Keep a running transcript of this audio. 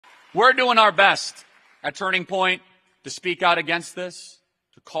We're doing our best at Turning Point to speak out against this,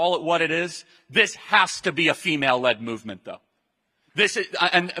 to call it what it is. This has to be a female-led movement, though. This is,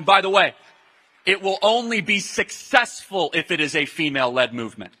 and by the way, it will only be successful if it is a female-led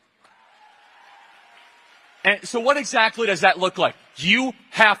movement. And so what exactly does that look like? You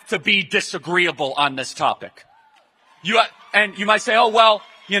have to be disagreeable on this topic. And you might say, oh, well,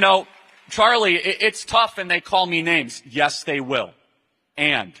 you know, Charlie, it's tough and they call me names. Yes, they will.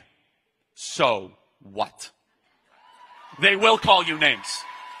 And so what? They will call you names.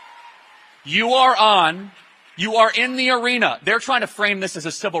 You are in the arena. They're trying to frame this as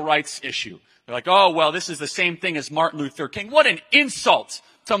a civil rights issue. They're like, oh, well, this is the same thing as Martin Luther King. What an insult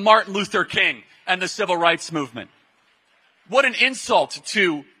to Martin Luther King and the civil rights movement. What an insult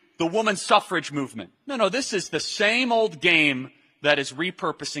to the women's suffrage movement. No, this is the same old game that is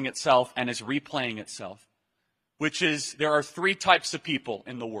repurposing itself and is replaying itself, which is there are three types of people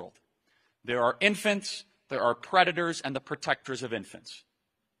in the world. There are infants, there are predators, and the protectors of infants.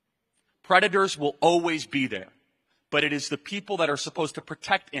 Predators will always be there, but it is the people that are supposed to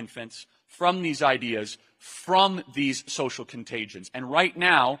protect infants from these ideas, from these social contagions. And right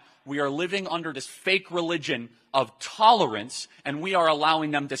now, we are living under this fake religion of tolerance, and we are allowing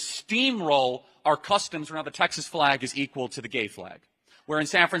them to steamroll our customs where now the Texas flag is equal to the gay flag. Where in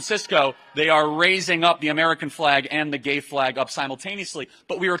San Francisco, they are raising up the American flag and the gay flag up simultaneously.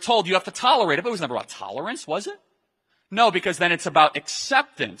 But we were told you have to tolerate it. But it was never about tolerance, was it? No, because then it's about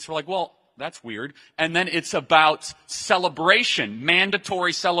acceptance. We're like, well, that's weird. And then it's about celebration,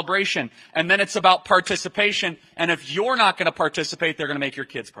 mandatory celebration. And then it's about participation. And if you're not going to participate, they're going to make your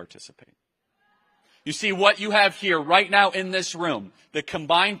kids participate. You see, what you have here right now in this room, the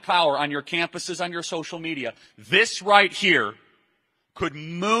combined power on your campuses, on your social media, this right here could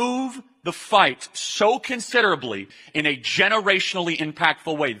move the fight so considerably in a generationally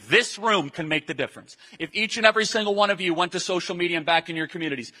impactful way. This room can make the difference. If each and every single one of you went to social media and back in your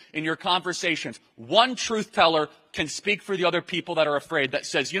communities, in your conversations, one truth teller can speak for the other people that are afraid, that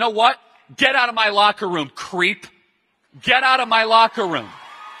says, you know what? Get out of my locker room, creep. Get out of my locker room.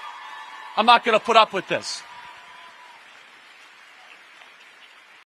 I'm not going to put up with this.